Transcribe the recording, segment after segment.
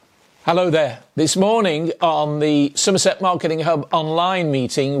Hello there. This morning on the Somerset Marketing Hub online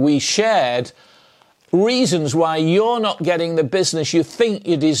meeting, we shared reasons why you're not getting the business you think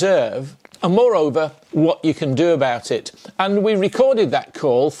you deserve, and moreover, what you can do about it. And we recorded that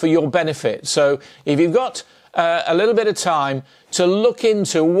call for your benefit. So if you've got a little bit of time to look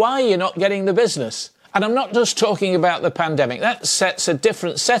into why you're not getting the business, and I'm not just talking about the pandemic. That sets a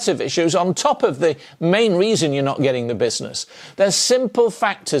different set of issues on top of the main reason you're not getting the business. There's simple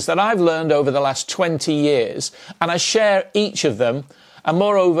factors that I've learned over the last 20 years, and I share each of them, and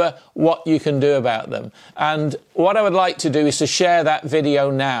moreover, what you can do about them. And what I would like to do is to share that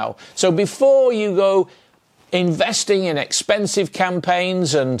video now. So before you go investing in expensive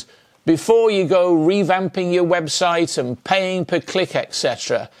campaigns and before you go revamping your website and paying per click,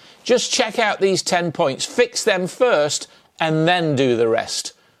 etc., just check out these 10 points, fix them first, and then do the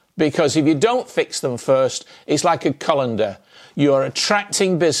rest. Because if you don't fix them first, it's like a colander. You're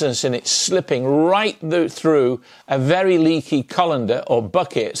attracting business and it's slipping right through a very leaky colander or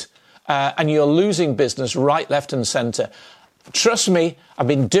bucket, and you're losing business right, left, and centre. Trust me, I've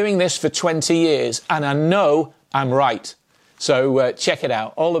been doing this for 20 years, and I know I'm right. So check it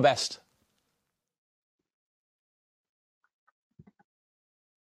out. All the best.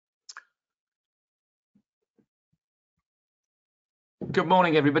 Good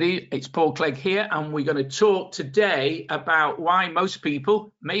morning, everybody. It's Paul Clegg here, and we're going to talk today about why most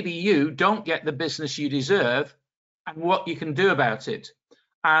people, maybe you, don't get the business you deserve and what you can do about it.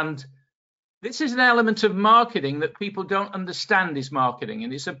 And this is an element of marketing that people don't understand is marketing,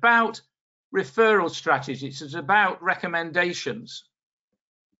 and it's about referral strategies. It's about recommendations.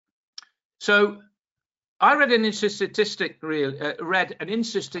 So I read an interesting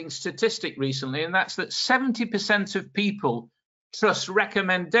statistic recently, and that's that 70% of people trust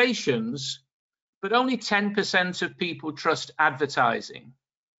recommendations, but only 10% of people trust advertising.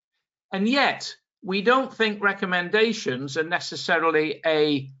 And yet, we don't think recommendations are necessarily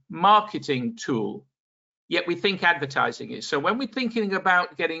a marketing tool, yet we think advertising is. So when we're thinking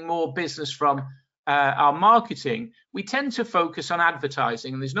about getting more business from our marketing, we tend to focus on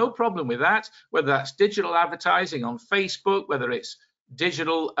advertising, and there's no problem with that, whether that's digital advertising on Facebook, whether it's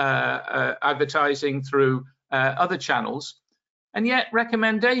digital advertising through other channels. And yet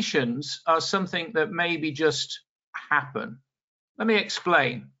recommendations are something that maybe just happen. Let me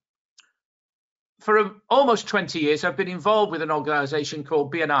explain. For almost 20 years, I've been involved with an organization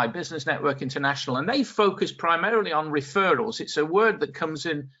called BNI, Business Network International, and they focus primarily on referrals. It's a word that comes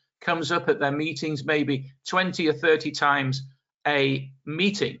up at their meetings maybe 20 or 30 times a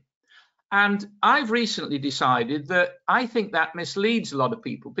meeting. And I've recently decided that I think that misleads a lot of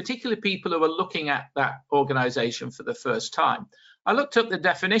people, particularly people who are looking at that organization for the first time. I looked up the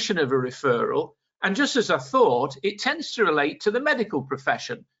definition of a referral, and just as I thought, it tends to relate to the medical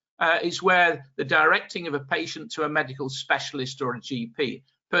profession. It's where the directing of a patient to a medical specialist or a GP,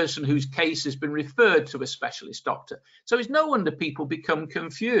 person whose case has been referred to a specialist doctor. So it's no wonder people become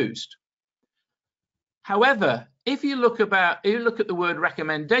confused. However, if you look at the word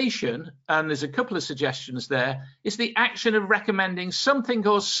recommendation, and there's a couple of suggestions there, it's the action of recommending something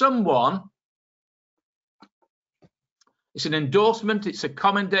or someone. It's an endorsement, it's a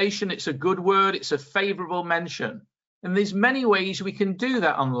commendation, it's a good word, it's a favorable mention. And there's many ways we can do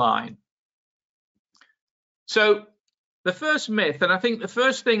that online. So the first myth, and I think the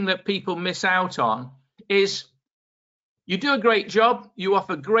first thing that people miss out on, is you do a great job, you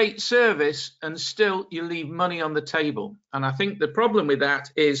offer great service, and still you leave money on the table. And I think the problem with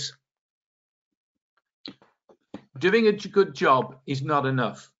that is doing a good job is not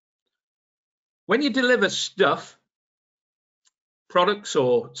enough. When you deliver stuff, products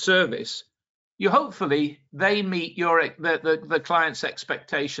or service, they meet the client's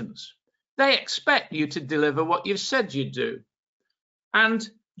expectations. They expect you to deliver what you've said you'd do. And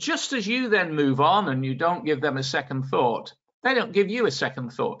just as you then move on and you don't give them a second thought, they don't give you a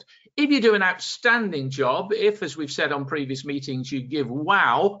second thought. If you do an outstanding job, if, as we've said on previous meetings, you give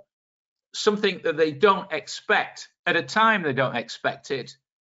wow, something that they don't expect at a time they don't expect it,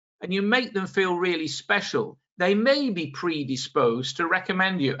 and you make them feel really special, they may be predisposed to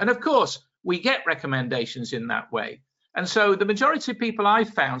recommend you. And of course, we get recommendations in that way. And so the majority of people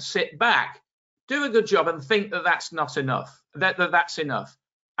I've found sit back, do a good job, and think that that's not enough, that's enough.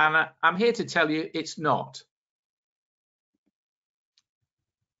 And I'm here to tell you it's not.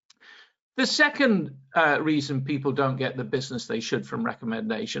 The second reason people don't get the business they should from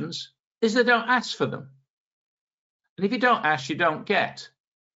recommendations is they don't ask for them. And if you don't ask, you don't get.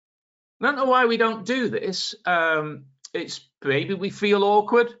 I don't know why we don't do this. It's maybe we feel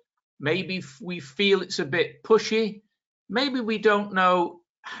awkward. Maybe we feel it's a bit pushy. Maybe we don't know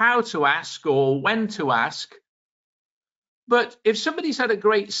how to ask or when to ask. But if somebody's had a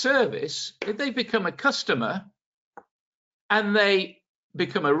great service, if they become a customer and they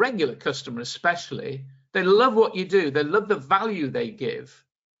become a regular customer especially, they love what you do, they love the value they give.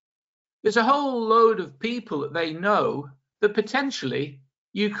 There's a whole load of people that they know that potentially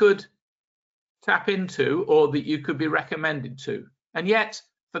you could tap into or that you could be recommended to. And yet,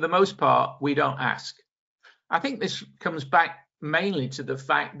 for the most part, we don't ask. I think this comes back mainly to the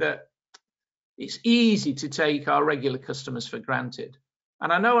fact that it's easy to take our regular customers for granted.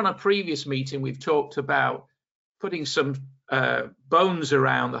 And I know on a previous meeting, we've talked about putting some bones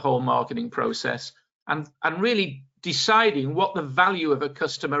around the whole marketing process and really deciding what the value of a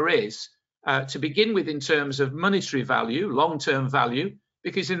customer is to begin with in terms of monetary value, long-term value,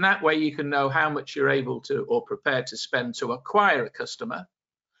 because in that way you can know how much you're able to or prepared to spend to acquire a customer.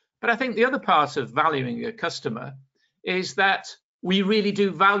 But I think the other part of valuing a customer is that we really do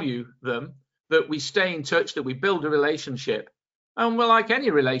value them, that we stay in touch, that we build a relationship. And well, like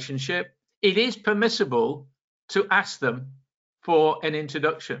any relationship, it is permissible to ask them for an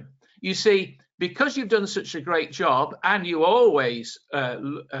introduction. You see, because you've done such a great job and you always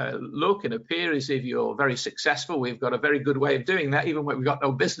look and appear as if you're very successful, we've got a very good way of doing that, even when we've got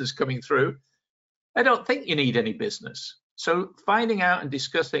no business coming through, I don't think you need any business. So finding out and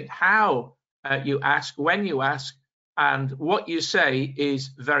discussing how you ask, when you ask, and what you say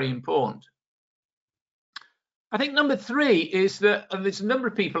is very important. I think number 3 is that, and there's a number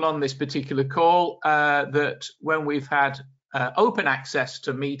of people on this particular call that when we've had open access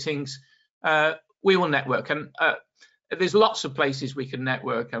to meetings, we will network. And there's lots of places we can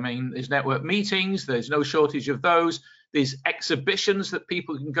network. I mean, there's network meetings, there's no shortage of those. There's exhibitions that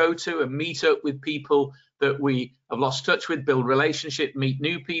people can go to and meet up with people that we have lost touch with, build relationship, meet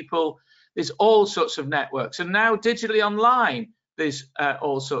new people. There's all sorts of networks. And now digitally online, there's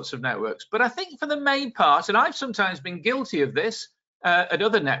all sorts of networks. But I think for the main part, and I've sometimes been guilty of this at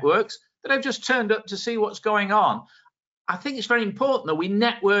other networks, that I've just turned up to see what's going on. I think it's very important that we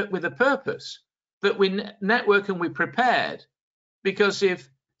network with a purpose, that we network and we're prepared. Because if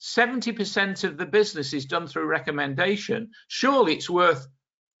 70% of the business is done through recommendation, surely it's worth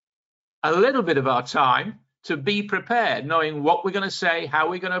a little bit of our time to be prepared, knowing what we're going to say, how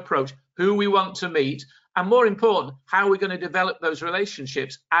we're going to approach, who we want to meet, and more important, how we're going to develop those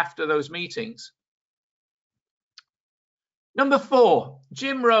relationships after those meetings. Number 4,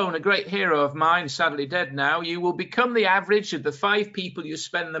 Jim Rohn, a great hero of mine, sadly dead now. You will become the average of the 5 people you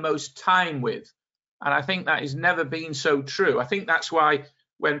spend the most time with. And I think that has never been so true. I think that's why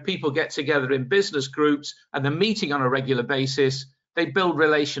when people get together in business groups and they're meeting on a regular basis, they build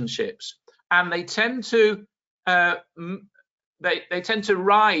relationships, and they tend to they tend to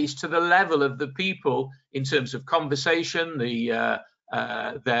rise to the level of the people in terms of conversation,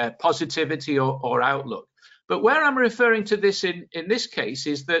 their positivity or outlook. But where I'm referring to this in this case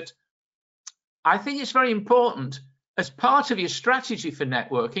is that I think it's very important as part of your strategy for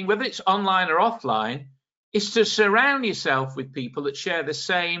networking, whether it's online or offline, is to surround yourself with people that share the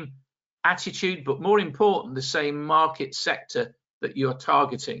same attitude, but more important, the same market sector that you're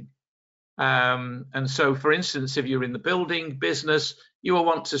targeting. And so, for instance, if you're in the building business, you will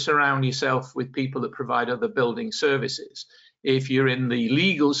want to surround yourself with people that provide other building services. If you're in the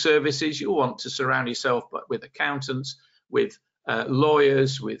legal services, you'll want to surround yourself with accountants, with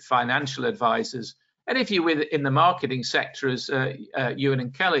lawyers, with financial advisors. And if you're in the marketing sector, as Ewan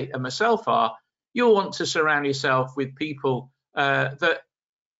and Kelly and myself are, you'll want to surround yourself with people that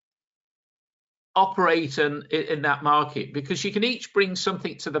operate in that market, because you can each bring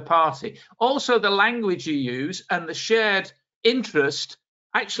something to the party. Also, the language you use and the shared interest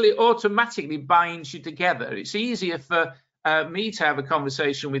actually automatically binds you together. It's easier for me to have a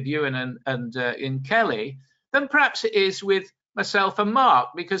conversation with Ewan and Kelly than perhaps it is with myself and Mark,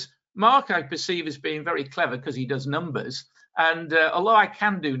 because Mark I perceive as being very clever because he does numbers, and although I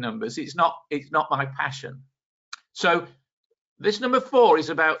can do numbers, it's not my passion. So this number 4 is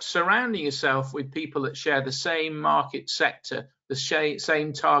about surrounding yourself with people that share the same market sector, the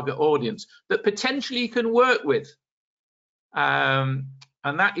same target audience that potentially you can work with, and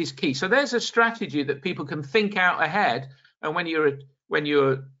that is key. So there's a strategy that people can think out ahead, and when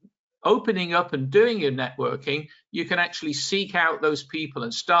you're opening up and doing your networking, you can actually seek out those people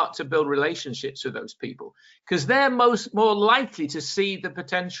and start to build relationships with those people, because they're more likely to see the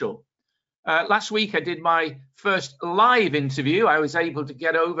potential. Last week I did my first live interview. I was able to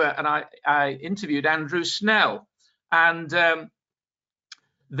get over and I interviewed Andrew Snell, and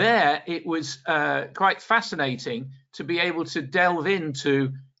there it was quite fascinating to be able to delve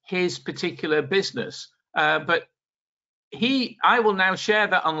into his particular business. But I will now share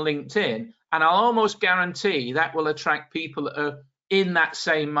that on LinkedIn, and I'll almost guarantee that will attract people that are in that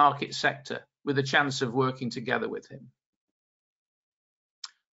same market sector with a chance of working together with him.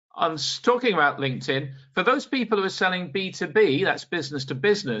 I'm talking about LinkedIn. For those people who are selling B2B, that's business to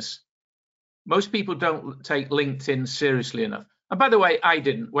business, most people don't take LinkedIn seriously enough. And by the way, I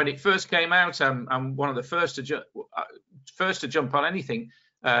didn't. When it first came out, I'm one of the first to jump on anything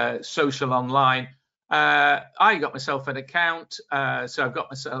social online. I got myself an account, so I've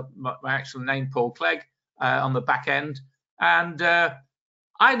got myself my actual name, Paul Clegg, on the back end, and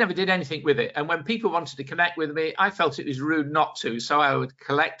I never did anything with it. And when people wanted to connect with me, I felt it was rude not to. So I would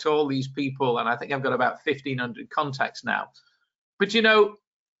collect all these people, and I think I've got about 1,500 contacts now. But you know,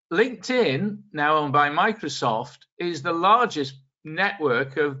 LinkedIn, now owned by Microsoft, is the largest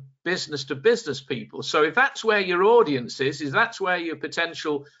network of business to business people. So if that's where your audience is that's where your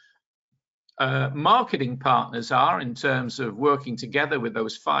potential marketing partners are in terms of working together with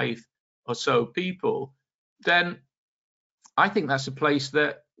those 5 or so people, then I think that's a place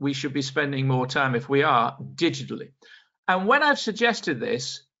that we should be spending more time, if we are, digitally. And when I've suggested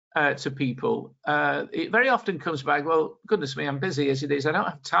this to people, it very often comes back, well, goodness me, I'm busy as it is. I don't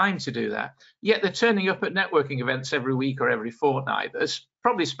have time to do that. Yet they're turning up at networking events every week or every fortnight. They're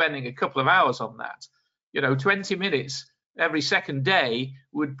probably spending a couple of hours on that. You know, 20 minutes every second day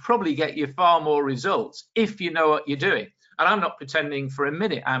would probably get you far more results if you know what you're doing. And I'm not pretending for a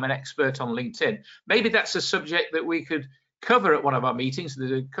minute I'm an expert on LinkedIn. Maybe that's a subject that we could cover at one of our meetings.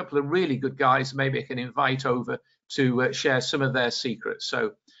 There's a couple of really good guys maybe I can invite over to share some of their secrets.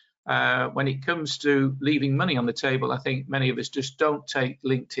 So when it comes to leaving money on the table, I think many of us just don't take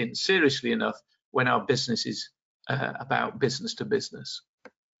LinkedIn seriously enough when our business is about business to business.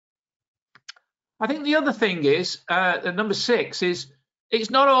 I think the other thing is, number 6 is, it's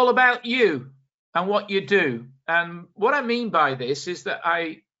not all about you and what you do. And what I mean by this is that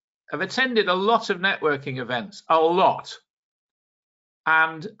I have attended a lot of networking events, a lot.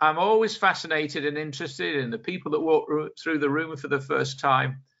 And I'm always fascinated and interested in the people that walk through the room for the first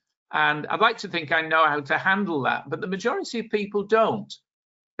time. And I'd like to think I know how to handle that, but the majority of people don't.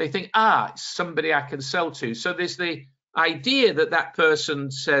 They think, it's somebody I can sell to. So there's the idea that that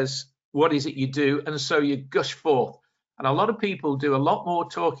person says, what is it you do? And so you gush forth. And a lot of people do a lot more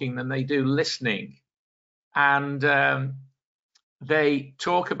talking than they do listening. And they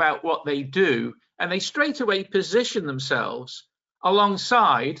talk about what they do, and they straight away position themselves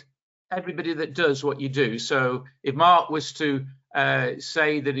alongside everybody that does what you do. So if Mark was to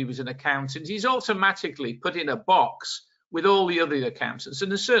say that he was an accountant, he's automatically put in a box with all the other accountants, and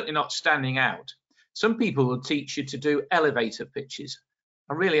they're certainly not standing out. Some people will teach you to do elevator pitches.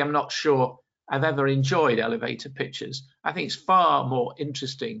 I really am not sure I've ever enjoyed elevator pitches. I think it's far more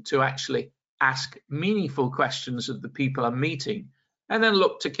interesting to actually ask meaningful questions of the people I'm meeting and then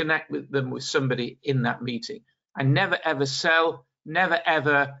look to connect with them with somebody in that meeting. I never ever sell, never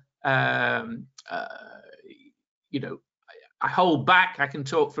ever, you know, I hold back. I can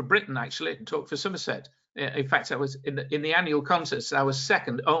talk for Britain, actually. I can talk for Somerset. In fact, I was in the annual contest. I was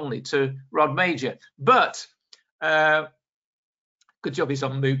second only to Rod Major. But good job he's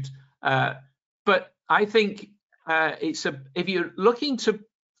on mute. But I think if you're looking to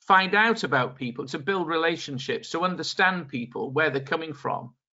find out about people, to build relationships, to understand people, where they're coming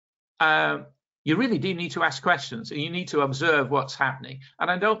from, you really do need to ask questions, and you need to observe what's happening.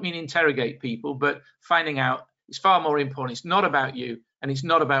 And I don't mean interrogate people, but finding out is far more important. It's not about you, and it's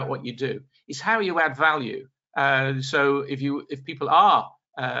not about what you do. It's how you add value. So if people are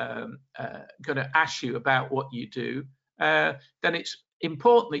going to ask you about what you do, then it's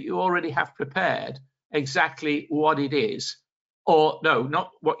important that you already have prepared exactly what it is, or no,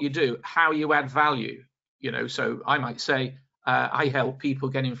 not what you do, how you add value. You know, so I might say, I help people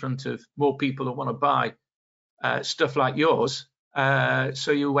get in front of more people that want to buy stuff like yours,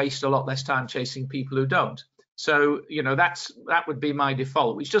 so you waste a lot less time chasing people who don't. So, you know, that would be my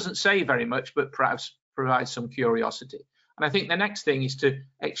default, which doesn't say very much, but perhaps provides some curiosity. And I think the next thing is to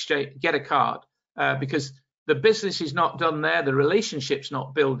get a card, because the business is not done there, the relationship's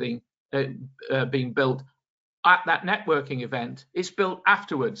not being built at that networking event. It's built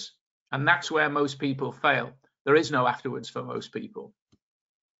afterwards, and that's where most people fail. There is no afterwards for most people.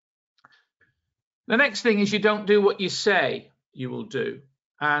 The next thing is, you don't do what you say you will do.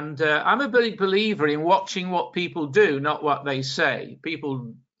 And I'm a big believer in watching what people do, not what they say.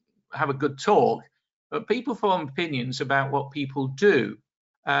 People have a good talk, but people form opinions about what people do,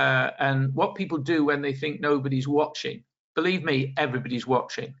 and what people do when they think nobody's watching. Believe me, everybody's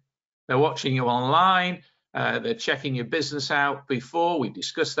watching. They're watching you online. They're checking your business out before. We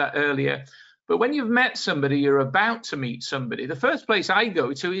discussed that earlier. But when you've met somebody, you're about to meet somebody, the first place I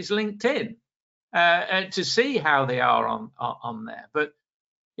go to is LinkedIn to see how they are on there. But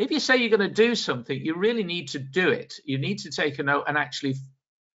if you say you're going to do something, you really need to do it. You need to take a note and actually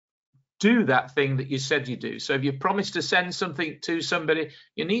do that thing that you said you do. So if you promise to send something to somebody,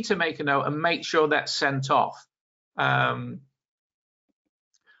 you need to make a note and make sure that's sent off. Number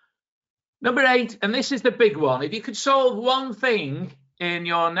 8, and this is the big one. If you could solve one thing in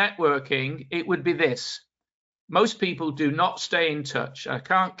your networking, it would be this. Most people do not stay in touch. I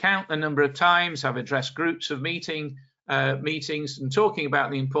can't count the number of times I've addressed groups of meetings and talking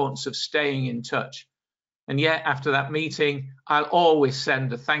about the importance of staying in touch. And yet after that meeting, I'll always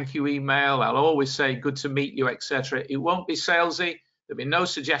send a thank you email. I'll always say, good to meet you, etc. It won't be salesy. There'll be no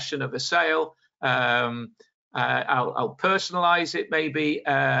suggestion of a sale. I'll personalize it maybe.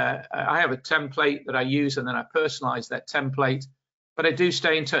 I have a template that I use and then I personalize that template. But I do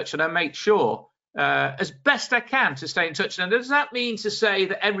stay in touch and I make sure as best I can to stay in touch. And does that mean to say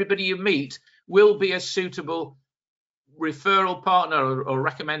that everybody you meet will be a suitable referral partner or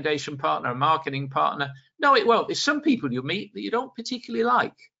recommendation partner, a marketing partner? No, it won't. There's some people you meet that you don't particularly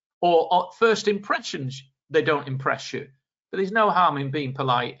like, or at first impressions, they don't impress you. But there's no harm in being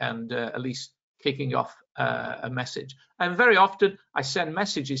polite and at least kicking off a message. And very often I send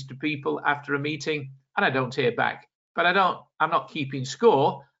messages to people after a meeting and I don't hear back. But I'm not keeping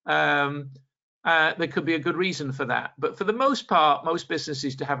score. There could be a good reason for that. But for the most part, most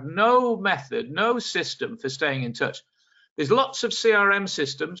businesses to have no method, no system for staying in touch. There's lots of CRM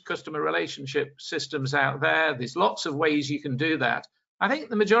systems, customer relationship systems out there. There's lots of ways you can do that. I think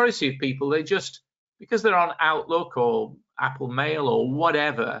the majority of people, they just, because they're on Outlook or Apple Mail or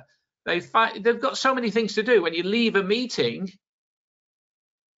whatever, they've got so many things to do. When you leave a meeting,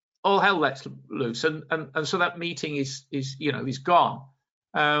 all hell lets loose, and so that meeting is gone.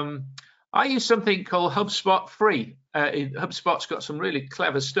 I use something called HubSpot Free. HubSpot's got some really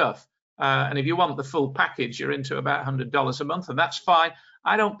clever stuff, and if you want the full package, you're into about $100 a month, and that's fine.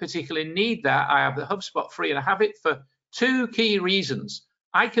 I don't particularly need that. I have the HubSpot Free, and I have it for 2 key reasons.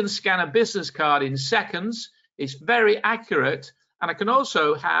 I can scan a business card in seconds. It's very accurate, and I can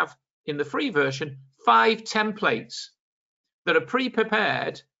also have, in the free version, 5 templates that are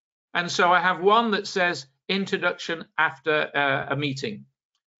pre-prepared. And so I have one that says introduction after a meeting,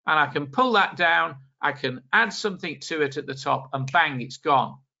 and I can pull that down. I can add something to it at the top and bang, it's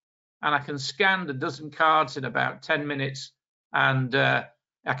gone. And I can scan a dozen cards in about 10 minutes. And I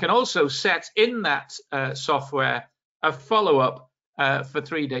can also set in that software a follow-up for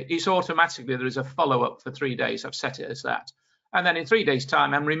 3 days. It's automatically, there is a follow-up for 3 days. I've set it as that. And then in 3 days'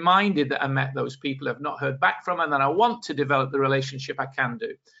 time, I'm reminded that I met those people, I've not heard back from them, and I want to develop the relationship, I can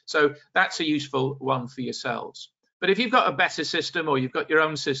do. So that's a useful one for yourselves. But if you've got a better system or you've got your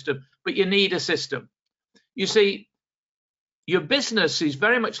own system, but you need a system, you see, your business is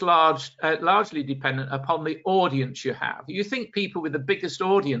very much largely dependent upon the audience you have. You think people with the biggest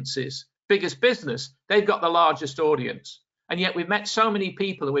audiences, biggest business, they've got the largest audience. And yet we've met so many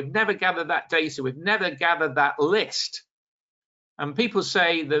people and we've never gathered that data, we've never gathered that list. And people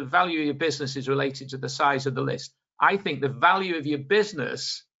say the value of your business is related to the size of the list. I think the value of your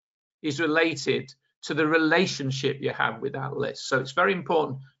business is related to the relationship you have with that list. So it's very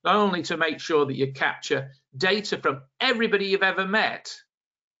important not only to make sure that you capture data from everybody you've ever met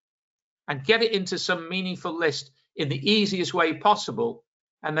and get it into some meaningful list in the easiest way possible,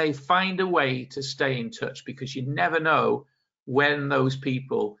 and they find a way to stay in touch, because you never know when those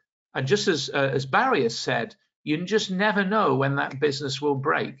people, and just as Barry has said, you just never know when that business will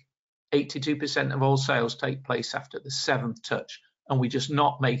break. 82% of all sales take place after the 7th touch, and we're just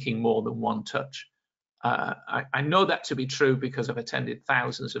not making more than 1 touch. I know that to be true because I've attended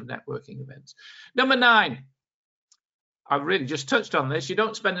thousands of networking events. Number 9, I've really just touched on this. You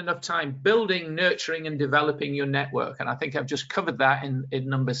don't spend enough time building, nurturing, and developing your network. And I think I've just covered that in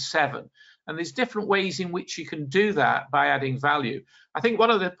number 7. And there's different ways in which you can do that by adding value. I think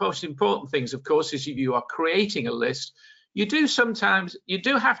one of the most important things, of course, is if you are creating a list, you do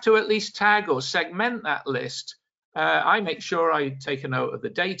have to at least tag or segment that list. I make sure I take a note of the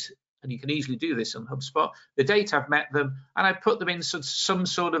date, and you can easily do this on HubSpot, the date I've met them, and I put them in some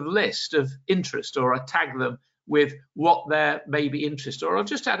sort of list of interest, or I tag them with what their maybe interest, or I'll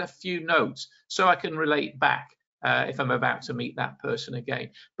just add a few notes so I can relate back if I'm about to meet that person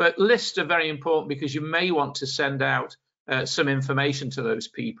again. But lists are very important because you may want to send out some information to those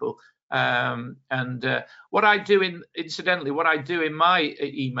people. What I do incidentally, what I do in my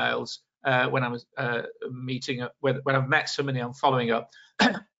emails when I'm meeting, when I've met somebody, I'm following up,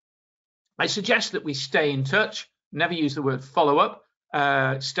 I suggest that we stay in touch, never use the word follow up.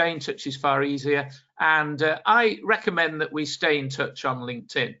 Stay in touch is far easier. And I recommend that we stay in touch on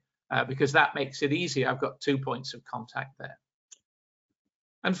LinkedIn because that makes it easier. I've got 2 points of contact there.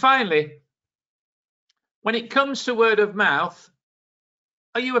 And finally, when it comes to word of mouth,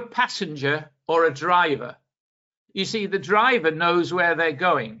 are you a passenger or a driver? You see, the driver knows where they're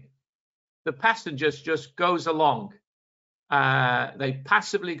going. The passenger just goes along. They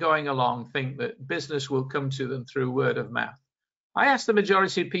passively going along think that business will come to them through word of mouth. I ask the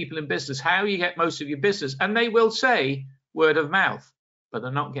majority of people in business how you get most of your business, and they will say word of mouth, but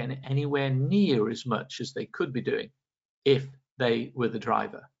they're not getting anywhere near as much as they could be doing if they were the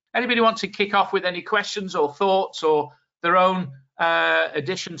driver. Anybody want to kick off with any questions or thoughts or their own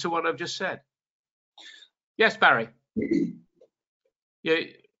addition to what I've just said? Yes, Barry. Your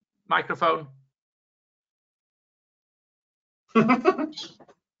microphone.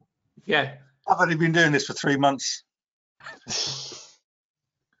 Yeah. I've only been doing this for 3 months.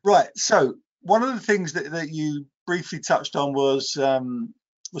 Right. So one of the things that you briefly touched on was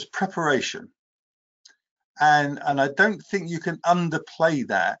preparation, and I don't think you can underplay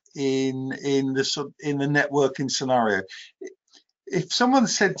that in the networking scenario. If someone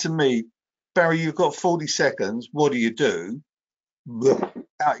said to me, Barry, you've got 40 seconds, what do you do?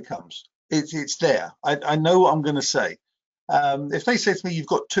 Out it comes. It's there. I know what I'm going to say. If they say to me, you've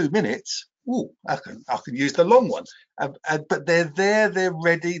got 2 minutes, ooh, I can use the long one. But they're there, they're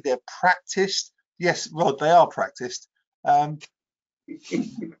ready, they're practiced. Yes, Rod, they are practiced. But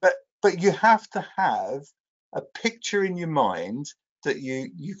you have to have a picture in your mind that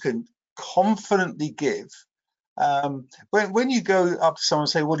you can confidently give. When you go up to someone and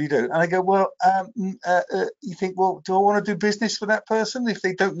say, what do you do? And I go, well, you think, well, do I want to do business with that person if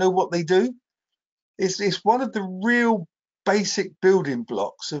they don't know what they do? It's one of the real basic building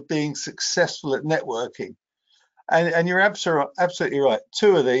blocks of being successful at networking. And you're absolutely right.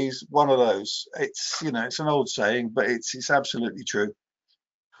 2 of these, 1 of those. It's, you know, it's an old saying, but it's absolutely true.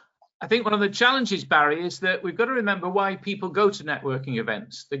 I think one of the challenges, Barry, is that we've got to remember why people go to networking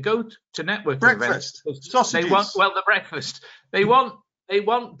events. They go to networking breakfast, events. sausages. They want, well, the breakfast. They want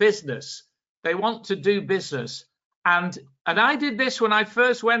business. They want to do business. And I did this when I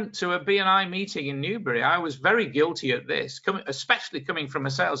first went to a BNI meeting in Newbury. I was very guilty at this, especially coming from a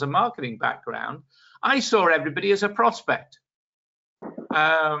sales and marketing background. I saw everybody as a prospect.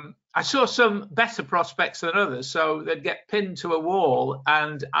 I saw some better prospects than others, so they'd get pinned to a wall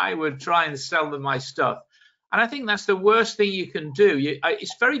and I would try and sell them my stuff. And I think that's the worst thing you can do.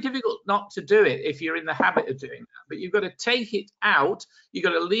 It's very difficult not to do it if you're in the habit of doing that, but you've got to take it out. You've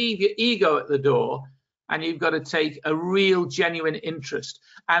got to leave your ego at the door, and you've got to take a real genuine interest.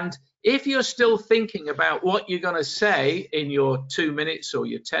 And if you're still thinking about what you're going to say in your 2 minutes or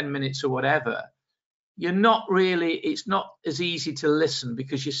your 10 minutes or whatever, you're not really, it's not as easy to listen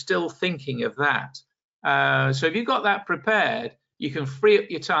because you're still thinking of that. So if you've got that prepared, you can free up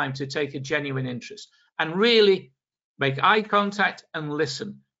your time to take a genuine interest and really make eye contact and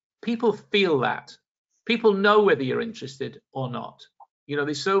listen. People feel that. People know whether you're interested or not. You know,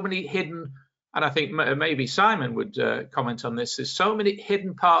 there's so many hidden, and I think maybe Simon would comment on this, there's so many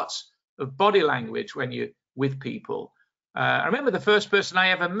hidden parts of body language when you're with people. I remember the first person I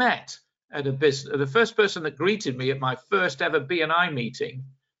ever met at a business, the first person that greeted me at my first ever BNI meeting,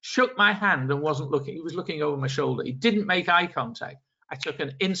 shook my hand and wasn't looking, he was looking over my shoulder. He didn't make eye contact. I took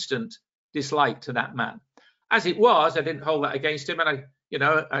an instant dislike to that man. As it was, I didn't hold that against him, and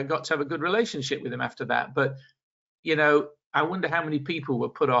I got to have a good relationship with him after that. But, you know, I wonder how many people were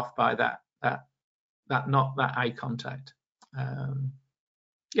put off by that eye contact.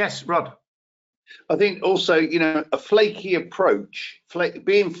 Yes, Rod. I think also, you know, a flaky approach,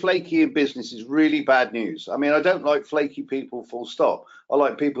 being flaky in business is really bad news. I mean, I don't like flaky people, full stop. I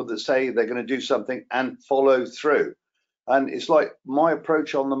like people that say they're going to do something and follow through. And it's like my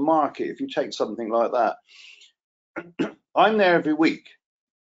approach on the market. If you take something like that, I'm there every week.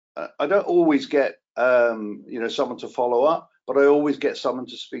 I don't always get, you know, someone to follow up, but I always get someone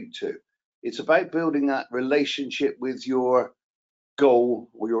to speak to. It's about building that relationship with your goal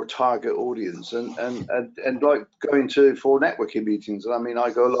or your target audience, and like going for networking meetings. And I mean,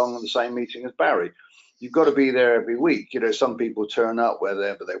 I go along on the same meeting as Barry. You've got to be there every week. You know, some people turn up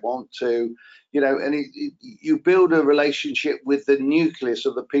wherever they want to, you know, and you build a relationship with the nucleus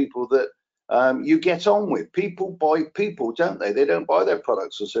of the people that you get on with. People buy people, don't they? They don't buy their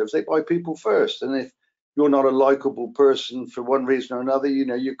products or services. They buy people first. And if you're not a likable person for one reason or another, you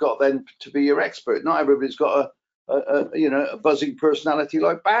know, you've got then to be your expert. Not everybody's got you know, a buzzing personality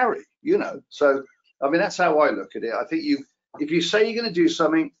like Barry, you know. So I mean, that's how I look at it. I think if you say you're going to do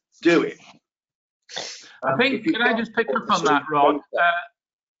something, do it. I think, can I just pick up on that, Rod?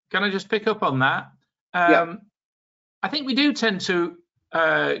 Can I just pick up on that? Yeah. I think we do tend to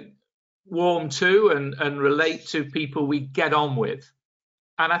warm to and relate to people we get on with.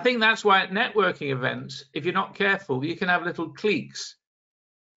 And I think that's why at networking events, if you're not careful, you can have little cliques.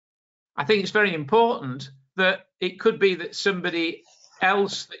 I think it's very important that it could be that somebody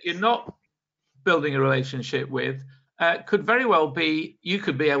else that you're not building a relationship with could very well be, you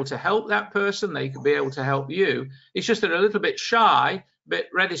could be able to help that person, they could be able to help you. It's just that they're a little bit shy, a bit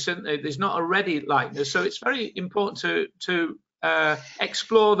reticent, there's not a ready likeness. So it's very important to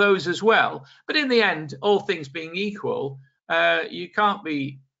explore those as well. But in the end, all things being equal, you can't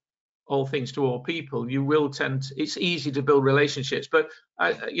be all things to all people. You will tend to, it's easy to build relationships, but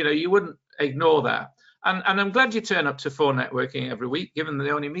you wouldn't ignore that. And I'm glad you turn up to 4 networking every week, given they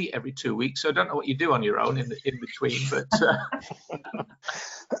only meet every 2 weeks. So I don't know what you do on your own in between, but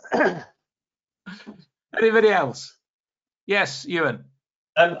anybody else? Yes, Ewan.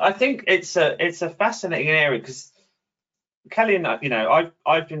 I think it's a fascinating area because Kelly and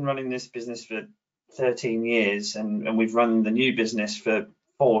I've been running this business for 13 years and we've run the new business for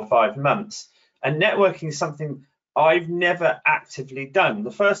 4 or 5 months, and networking is something I've never actively done.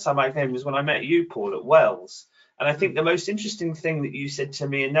 The first time I came was when I met you, Paul, at Wells. And I think the most interesting thing that you said to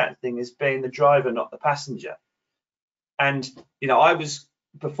me in that thing is being the driver, not the passenger. And, I was,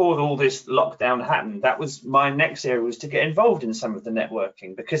 before all this lockdown happened, that was my next area, was to get involved in some of the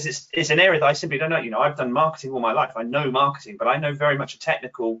networking, because it's an area that I simply don't know. I've done marketing all my life. I know marketing, but I know very much a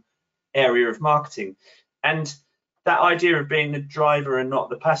technical area of marketing. And that idea of being the driver and not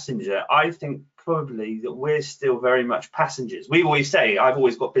the passenger, I think probably that we're still very much passengers. We always say, I've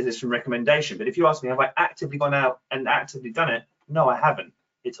always got business from recommendation, but if you ask me, have I actively gone out and actively done it? No, I haven't.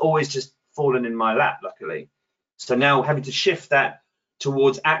 It's always just fallen in my lap, luckily. So now having to shift that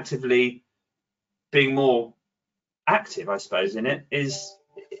towards actively being more active, I suppose, in it is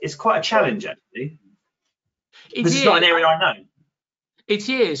quite a challenge, actually. This is not an area I know. It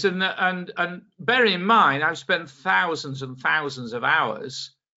is, and bear in mind, I've spent thousands and thousands of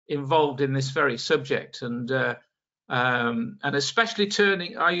hours involved in this very subject, and especially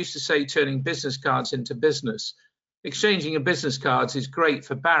turning business cards into business. Exchanging of business cards is great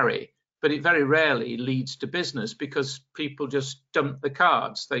for Barry, but it very rarely leads to business because people just dump the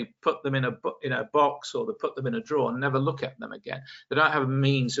cards. They put them in a box, or they put them in a drawer and never look at them again. They don't have a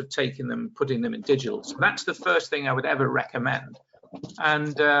means of taking them, putting them in digital. So that's the first thing I would ever recommend.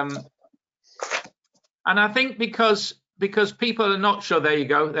 And I think because people are not sure, there you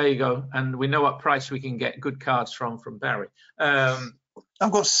go, and we know what price we can get good cards from Barry. I've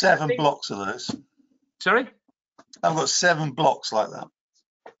got 7 blocks of those. Sorry? I've got 7 blocks like that.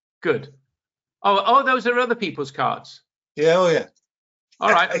 Good. Oh, those are other people's cards. Yeah, oh yeah.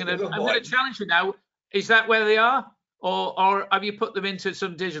 All right, I'm gonna challenge you now. Is that where they are, or have you put them into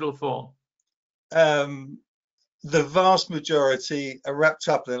some digital form? The vast majority are wrapped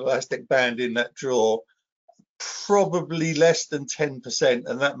up in an elastic band in that drawer. Probably less than 10%,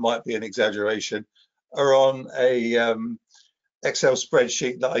 and that might be an exaggeration, are on a Excel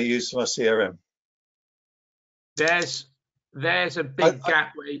spreadsheet that I use for my CRM. There's a big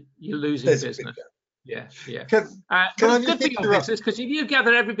gap where you're losing business. Yeah. Can I good for your business, because if you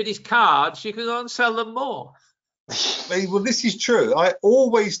gather everybody's cards, you can go and sell them more. Well, this is true. I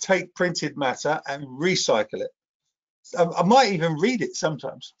always take printed matter and recycle it. I might even read it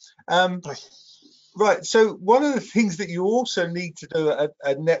sometimes. Right. So one of the things that you also need to do at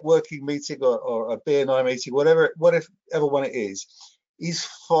a networking meeting or a BNI meeting, whatever one it is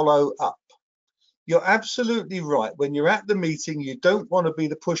follow up. You're absolutely right. When you're at the meeting, you don't want to be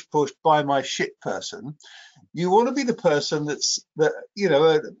the push buy my shit person. You want to be the person that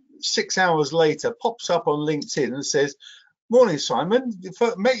 6 hours later pops up on LinkedIn and says, "Morning, Simon.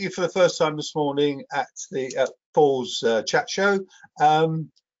 Met you for the first time this morning at Paul's chat show.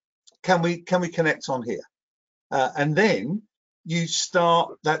 Can we connect on here?" And then you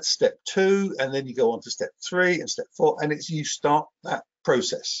start that step 2, and then you go on to step 3 and step 4, and you start that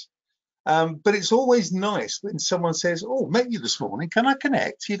process. But it's always nice when someone says, "Oh, met you this morning. Can I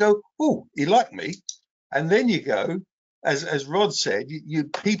connect?" You go, "Oh, you like me?" And then you go, as Rod said,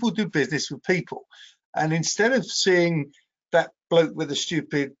 people do business with people, and instead of seeing that bloke with a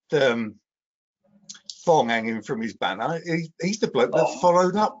stupid thong hanging from his banner, he's the bloke that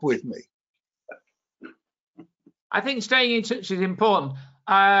followed up with me. I think staying in touch is important.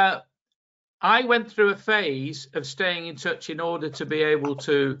 I went through a phase of staying in touch in order to be able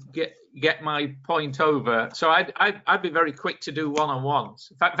to get my point over. So I'd be very quick to do one-on-ones.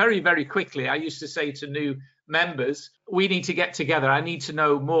 In fact, very, very quickly, I used to say to new members, we need to get together. I need to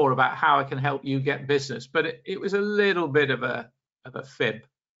know more about how I can help you get business. But it was a little bit of a fib,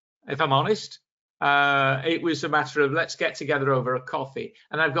 if I'm honest. It was a matter of, let's get together over a coffee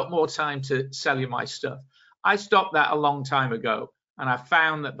and I've got more time to sell you my stuff. I stopped that a long time ago, and I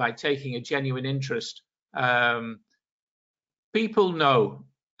found that by taking a genuine interest, people know.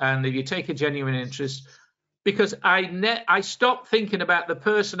 And if you take a genuine interest, because I stopped thinking about the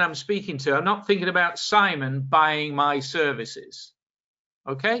person I'm speaking to. I'm not thinking about Simon buying my services.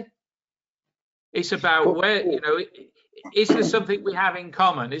 Okay? It's about where, you know, is there something we have in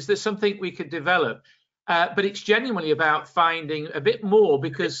common? Is there something we could develop? But it's genuinely about finding a bit more,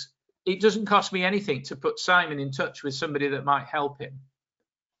 because it doesn't cost me anything to put Simon in touch with somebody that might help him.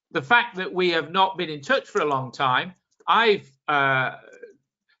 The fact that we have not been in touch for a long time, I'm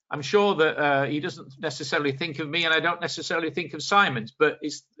sure that he doesn't necessarily think of me, and I don't necessarily think of Simon's, but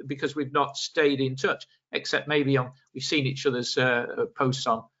it's because we've not stayed in touch, except maybe we've seen each other's posts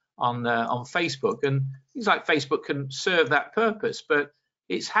on Facebook, and things like Facebook can serve that purpose. But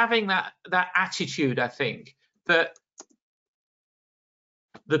it's having that attitude, I think, that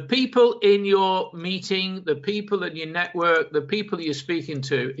the people in your meeting, the people in your network, the people you're speaking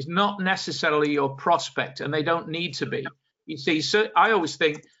to is not necessarily your prospect, and they don't need to be. You see, so I always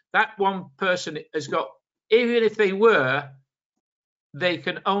think that one person has got, even if they were, they're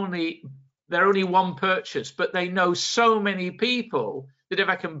only one purchase, but they know so many people that if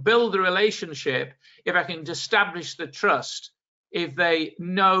I can build a relationship, if I can establish the trust, if they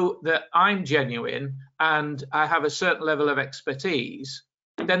know that I'm genuine and I have a certain level of expertise,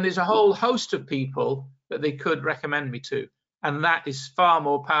 then there's a whole host of people that they could recommend me to. And that is far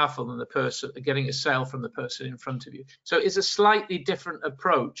more powerful than the person getting a sale from the person in front of you. So it's a slightly different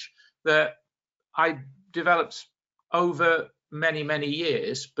approach that I developed over many, many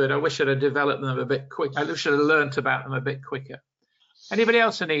years, but I wish I'd have developed them a bit quicker. I wish I'd have learned about them a bit quicker. Anybody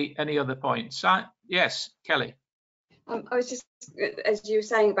else any other points? Yes, Kelly. I was just, as you were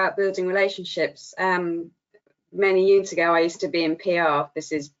saying about building relationships, many years ago I used to be in PR.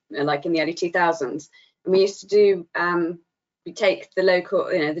 This is like in the early 2000s, and we used to do we take the local,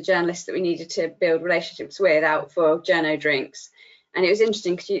 the journalists that we needed to build relationships with out for journo drinks. And it was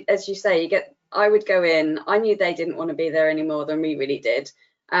interesting because, as you say, I would go in, I knew they didn't want to be there any more than we really did.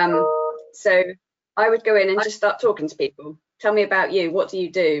 So I would go in and just start talking to people. Tell me about you. What do you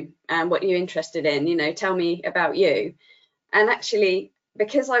do? And what are you interested in? Tell me about you. And actually,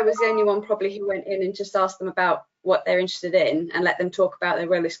 because I was the only one probably who went in and just asked them about what they're interested in and let them talk about their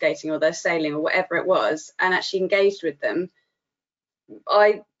roller skating or their sailing or whatever it was, and actually engaged with them,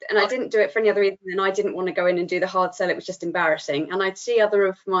 I didn't do it for any other reason than I didn't want to go in and do the hard sell. It was just embarrassing. And I'd see other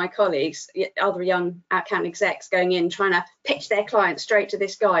of my colleagues, other young account execs, going in trying to pitch their client straight to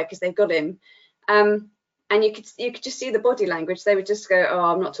this guy because they've got him. And you could just see the body language. They would just go, "Oh,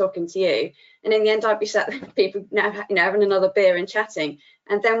 I'm not talking to you." And in the end, I'd be sat there with people having another beer and chatting.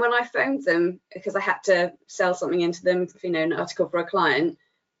 And then when I phoned them, because I had to sell something into them, an article for a client,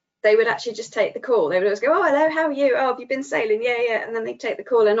 they would actually just take the call. They would always go, "Oh, hello, how are you? Oh, have you been sailing? Yeah." And then they'd take the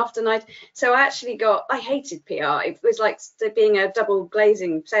call. And often I hated PR. It was like being a double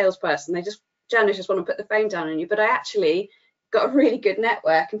glazing salesperson. Journalists just want to put the phone down on you. But I actually got a really good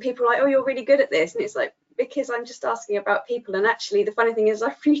network, and people are like, "Oh, you're really good at this." And it's like, because I'm just asking about people. And actually the funny thing is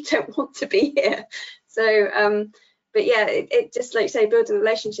I really don't want to be here. So, but yeah, it just, like you say, building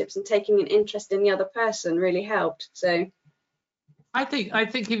relationships and taking an interest in the other person really helped. So I think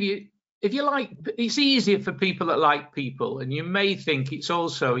if you like, it's easier for people that like people, and you may think it's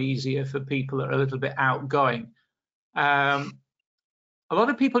also easier for people that are a little bit outgoing. A lot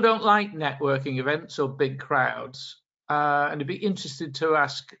of people don't like networking events or big crowds, and it'd be interested to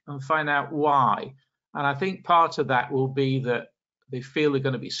ask and find out why. And I think part of that will be that they feel they're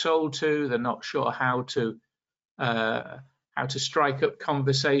going to be sold to. They're not sure how to strike up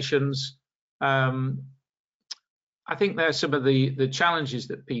conversations. I think there's some of the challenges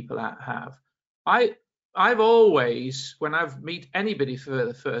that people have. I've always, when I've meet anybody for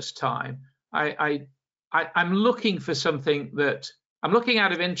the first time, I'm looking for something that I'm looking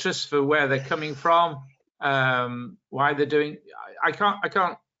out of interest for where they're coming from, why they're doing.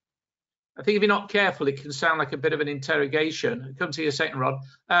 I think if you're not careful, it can sound like a bit of an interrogation. I'll come to you in a second, Rod.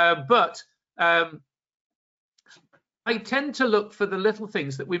 But I tend to look for the little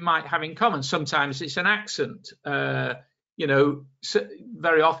things that we might have in common. Sometimes it's an accent. So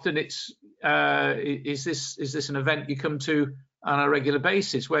very often it's is this an event you come to on a regular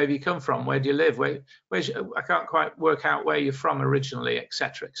basis? Where have you come from? Where do you live? I can't quite work out where you're from originally,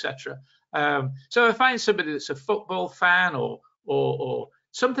 etc., etc. So I find somebody that's a football fan or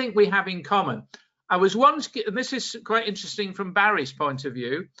something we have in common. I was once, and this is quite interesting from Barry's point of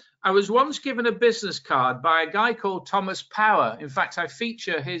view, I was once given a business card by a guy called Thomas Power. In fact, I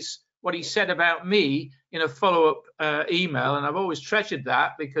feature what he said about me in a follow-up email, and I've always treasured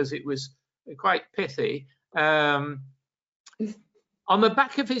that because it was quite pithy. On the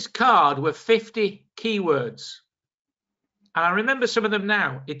back of his card were 50 keywords. And I remember some of them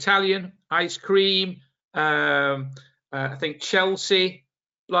now: Italian, ice cream, I think Chelsea,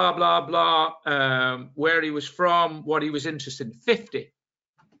 blah, blah, blah, where he was from, what he was interested in. 50.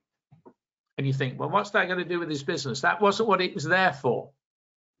 And you think, well, what's that going to do with his business? That wasn't what it was there for.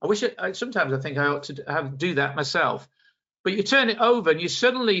 Sometimes I think I ought to do that myself. But you turn it over and you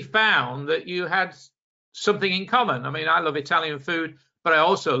suddenly found that you had something in common. I mean, I love Italian food, but I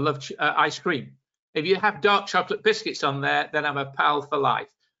also love ice cream. If you have dark chocolate biscuits on there, then I'm a pal for life.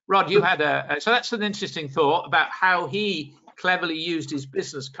 Rod, you had so that's an interesting thought about how he cleverly used his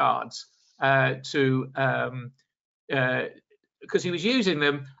business cards because he was using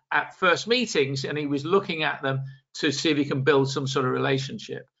them at first meetings and he was looking at them to see if he can build some sort of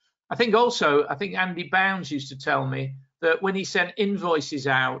relationship. I think Andy Bounds used to tell me that when he sent invoices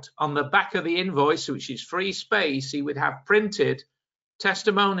out, on the back of the invoice, which is free space, he would have printed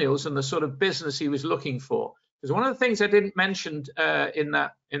testimonials and the sort of business he was looking for. Because one of the things I didn't mention in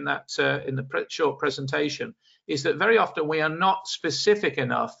the short presentation is that very often we are not specific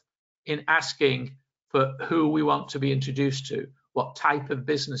enough in asking for who we want to be introduced to, what type of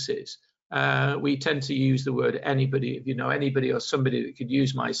businesses. We tend to use the word anybody, if you know anybody or somebody that could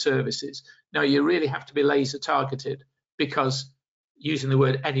use my services. Now, you really have to be laser targeted, because using the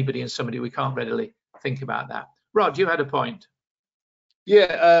word anybody and somebody, we can't readily think about that. Rod, you had a point.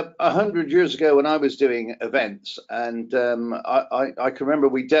 Yeah, 100 years ago when I was doing events, and I can remember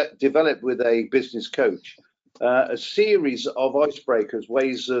we developed with a business coach a series of icebreakers,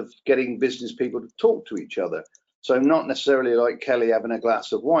 ways of getting business people to talk to each other. So not necessarily like Kelly having a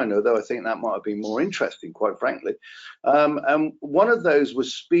glass of wine, although I think that might have been more interesting, quite frankly. And one of those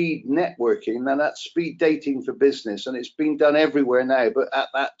was speed networking. Now that's speed dating for business, and it's been done everywhere now, but at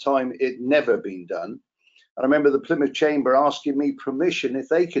that time it never been done. I remember the Plymouth Chamber asking me permission if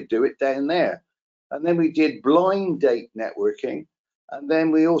they could do it down there. And then we did blind date networking. And then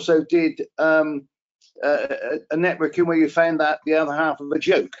we also did a networking where you found out the other half of a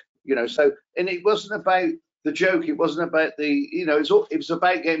joke, you know. So, and it wasn't about the joke. It wasn't about the, you know, it was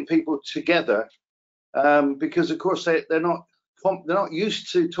about getting people together because, of course, they're not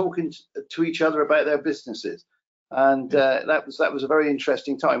used to talking to each other about their businesses. And that was a very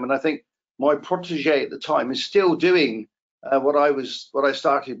interesting time. And I think my protege at the time is still doing what I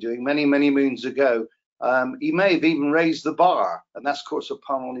started doing many moons ago. He may have even raised the bar, and that's of course a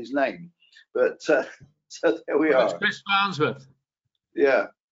pun on his name. But so there we are. It's Chris Farnsworth. Yeah.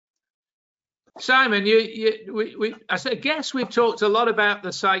 Simon, I guess we've talked a lot about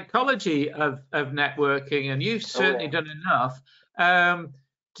the psychology of networking, and you've certainly done enough.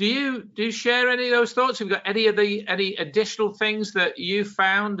 Do you share any of those thoughts? Have you got any additional things that you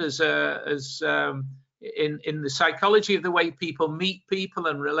found as in the psychology of the way people meet people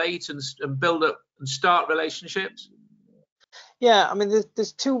and relate and build up and start relationships? Yeah, I mean,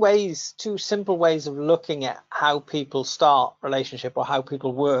 there's two simple ways of looking at how people start relationship or how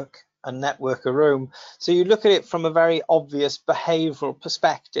people work and network a room. So you look at it from a very obvious behavioral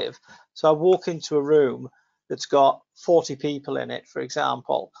perspective. So I walk into a room that's got 40 people in it, for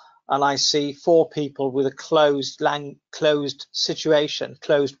example, and I see 4 people with a closed situation,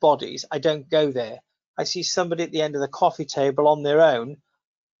 closed bodies. I don't go there. I see somebody at the end of the coffee table on their own.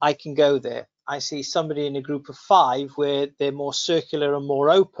 I can go there. I see somebody in a group of 5 where they're more circular and more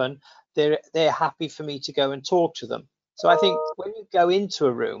open. They're happy for me to go and talk to them. So I think when you go into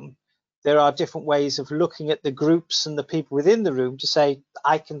a room, there are different ways of looking at the groups and the people within the room to say,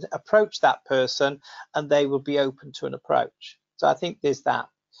 I can approach that person and they will be open to an approach. So I think there's that.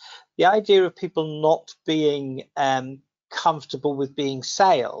 The idea of people not being comfortable with being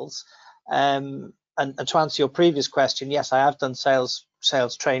sales, and to answer your previous question, yes, I have done sales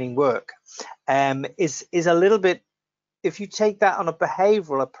training work, is a little bit, if you take that on a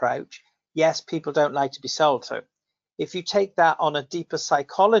behavioral approach, yes, people don't like to be sold to. If you take that on a deeper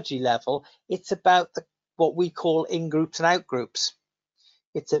psychology level, it's about what we call in-groups and out-groups.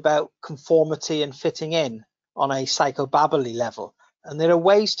 It's about conformity and fitting in on a psychobabbly level. And there are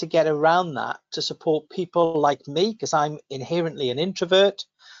ways to get around that to support people like me, because I'm inherently an introvert.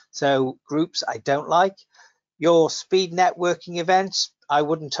 So groups I don't like. Your speed networking events, I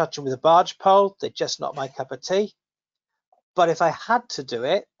wouldn't touch them with a barge pole. They're just not my cup of tea. But if I had to do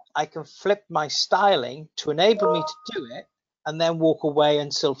it, I can flip my styling to enable me to do it and then walk away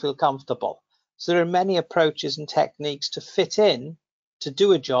and still feel comfortable. So there are many approaches and techniques to fit in, to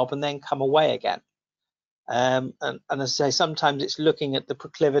do a job and then come away again. And as I say, sometimes it's looking at the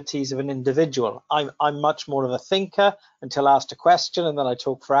proclivities of an individual. I'm much more of a thinker until asked a question, and then I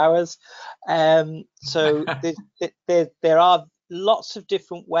talk for hours. So there are lots of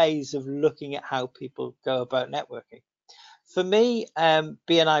different ways of looking at how people go about networking. For me,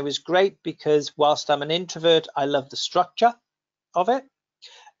 BNI was great because whilst I'm an introvert, I love the structure of it.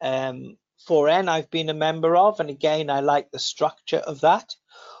 4N I've been a member of, and again, I like the structure of that.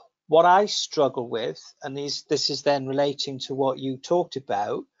 What I struggle with, and this is then relating to what you talked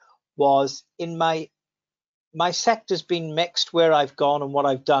about, was in my sector's been mixed where I've gone and what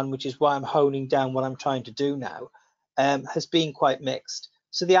I've done, which is why I'm honing down what I'm trying to do now, has been quite mixed.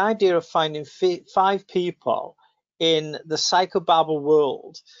 So the idea of finding 5 people in the psychobabble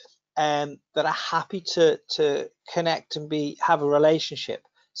world that are happy to connect and have a relationship,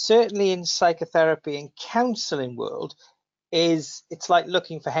 certainly in psychotherapy and counselling world, it's like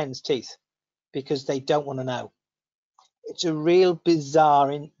looking for hen's teeth, because they don't want to know. It's a real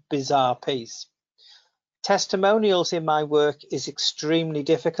bizarre piece. Testimonials in my work is extremely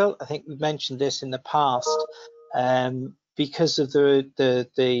difficult. I think we've mentioned this in the past, because of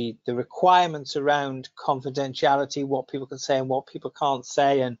the requirements around confidentiality, what people can say and what people can't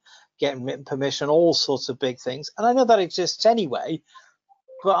say, and getting written permission, all sorts of big things. And I know that exists anyway,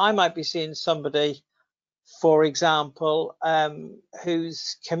 but I might be seeing somebody, for example,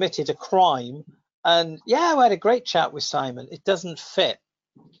 who's committed a crime, and yeah, I had a great chat with Simon. It doesn't fit.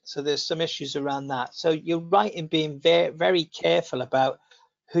 So there's some issues around that. So you're right in being very, very careful about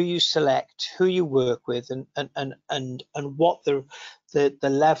who you select, who you work with, and what the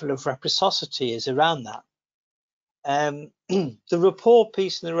level of reciprocity is around that. The rapport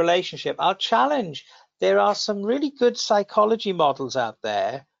piece in the relationship, our challenge, there are some really good psychology models out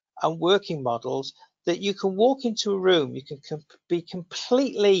there and working models that you can walk into a room, you can be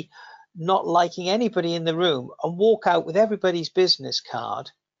completely not liking anybody in the room and walk out with everybody's business card,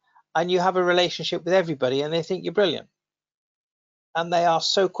 and you have a relationship with everybody and they think you're brilliant. And they are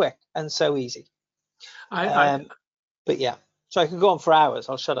so quick and so easy. But yeah, so I can go on for hours.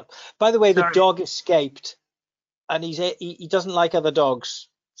 I'll shut up. By the way, the dog escaped, and he doesn't like other dogs,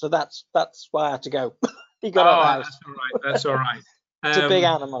 so that's why I had to go. He got out of the house. That's all right. That's all right. It's a big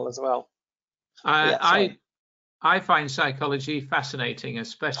animal as well. I find psychology fascinating,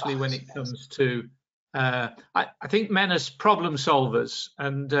 especially when it comes to. I think men as problem solvers,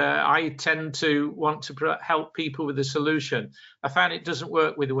 and I tend to want to help people with a solution. I found it doesn't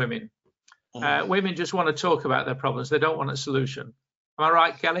work with women. Women just want to talk about their problems. They don't want a solution. Am I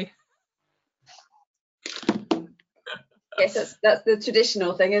right, Kelly? Yes, that's the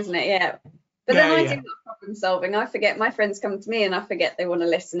traditional thing, isn't it? Yeah. But then I do that problem solving. I forget, my friends come to me and I forget they want to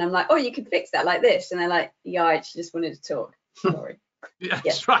listen. I'm like, oh, you could fix that like this. And they're like, yeah, I actually just wanted to talk. Sorry.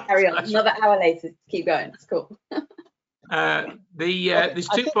 That's right. Carry on. Another hour later. Keep going. It's cool. There's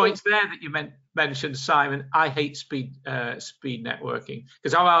 2 points there that you mentioned, Simon. I hate speed networking,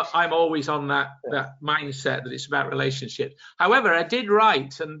 because I'm always on that mindset that it's about relationships. However, I did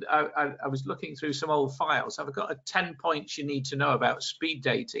write, and I was looking through some old files. I've got 10 points you need to know about speed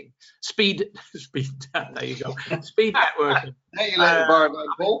dating. Speed. There you go. Speed networking.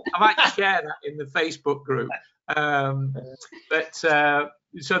 I might share that in the Facebook group.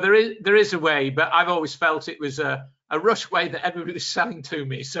 So there is a way, but I've always felt it was a rush way that everybody was selling to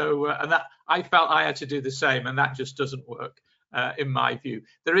me. So and that I felt I had to do the same, and that just doesn't work in my view.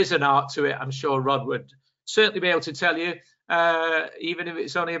 There is an art to it. I'm sure Rod would certainly be able to tell you, even if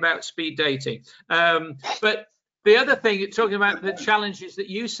it's only about speed dating. But the other thing, talking about the challenges that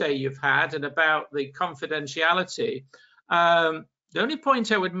you say you've had and about the confidentiality, the only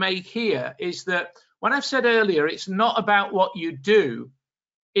point I would make here is that when I've said earlier, it's not about what you do,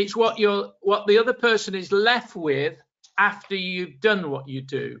 it's what the other person is left with after you've done what you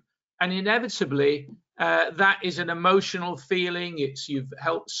do. And inevitably, that is an emotional feeling. It's you've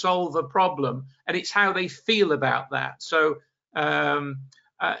helped solve a problem, and it's how they feel about that. So, I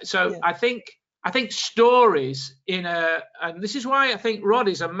think stories and this is why I think Rod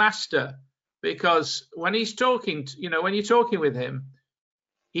is a master, because when he's talking, when you're talking with him,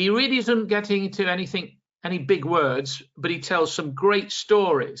 he really isn't getting into any big words, but he tells some great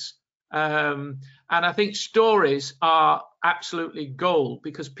stories. And I think stories are absolutely gold,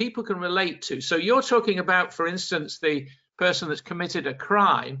 because people can relate to. So you're talking about, for instance, the person that's committed a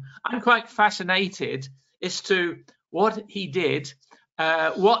crime. I'm quite fascinated as to what he did,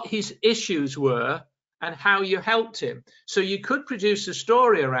 what his issues were, and how you helped him. So you could produce a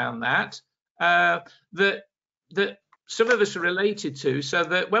story around that, that some of us are related to, so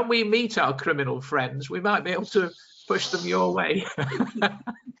that when we meet our criminal friends, we might be able to push them your way.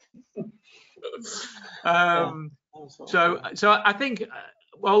 So I think,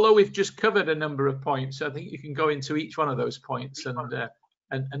 although we've just covered a number of points, I think you can go into each one of those points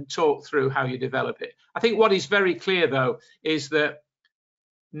and talk through how you develop it. I think what is very clear, though, is that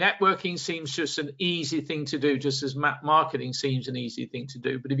networking seems just an easy thing to do, just as marketing seems an easy thing to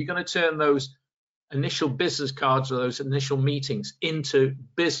do. But if you're going to turn those initial business cards or those initial meetings into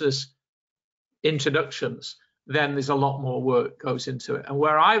business introductions, then there's a lot more work goes into it. And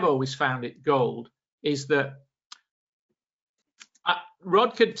where I've always found it gold is that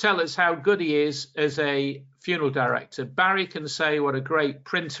Rod could tell us how good he is as a funeral director. Barry can say what a great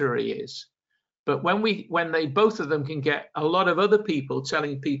printer he is. But when they both of them can get a lot of other people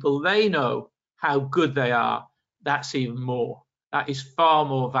telling people they know how good they are, that's even more. That is far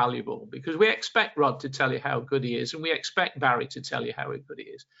more valuable, because we expect Rod to tell you how good he is, and we expect Barry to tell you how good he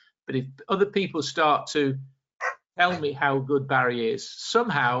is. But if other people start to tell me how good Barry is,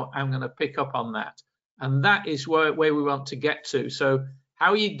 somehow I'm going to pick up on that. And that is where we want to get to. So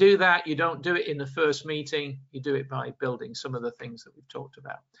how you do that, you don't do it in the first meeting, you do it by building some of the things that we've talked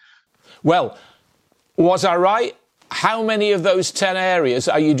about. Well, was I right? How many of those 10 areas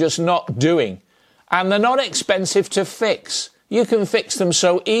are you just not doing? And they're not expensive to fix. You can fix them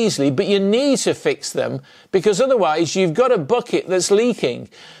so easily, but you need to fix them, because otherwise you've got a bucket that's leaking.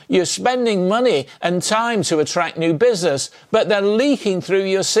 You're spending money and time to attract new business, but they're leaking through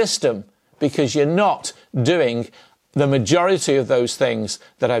your system because you're not doing the majority of those things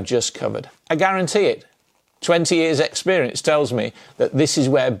that I've just covered. I guarantee it. 20 years experience tells me that this is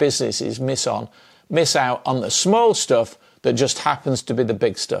where businesses miss out on the small stuff that just happens to be the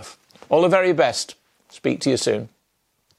big stuff. All the very best. Speak to you soon.